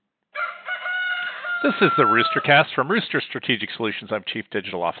This is the Roostercast from Rooster Strategic Solutions. I'm Chief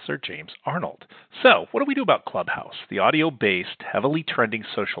Digital Officer James Arnold. So, what do we do about Clubhouse, the audio-based, heavily trending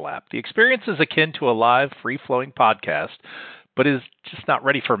social app? The experience is akin to a live, free-flowing podcast, but is just not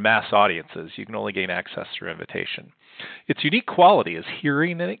ready for mass audiences. You can only gain access through invitation. Its unique quality is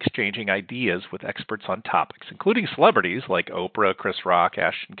hearing and exchanging ideas with experts on topics, including celebrities like Oprah, Chris Rock,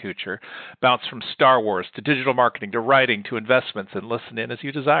 Ashton Kutcher, bounce from Star Wars to digital marketing to writing to investments, and listen in as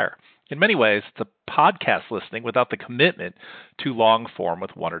you desire. In many ways, it's a podcast listening without the commitment to long form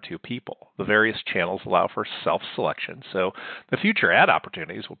with one or two people. The various channels allow for self-selection, so the future ad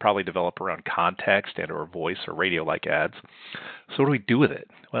opportunities will probably develop around context and or voice or radio-like ads. So what do we do with it?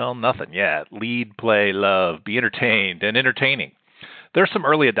 Well, nothing yet. Lead, play, love, be entertained, and entertaining. There are some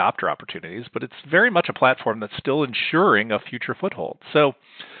early adopter opportunities, but it's very much a platform that's still ensuring a future foothold. So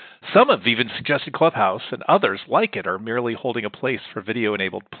some have even suggested Clubhouse, and others, like it, are merely holding a place for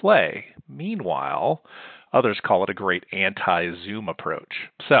video-enabled play. Meanwhile, others call it a great anti-Zoom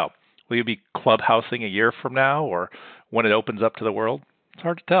approach. So, will you be Clubhousing a year from now, or when it opens up to the world? It's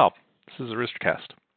hard to tell. This is the Roostercast.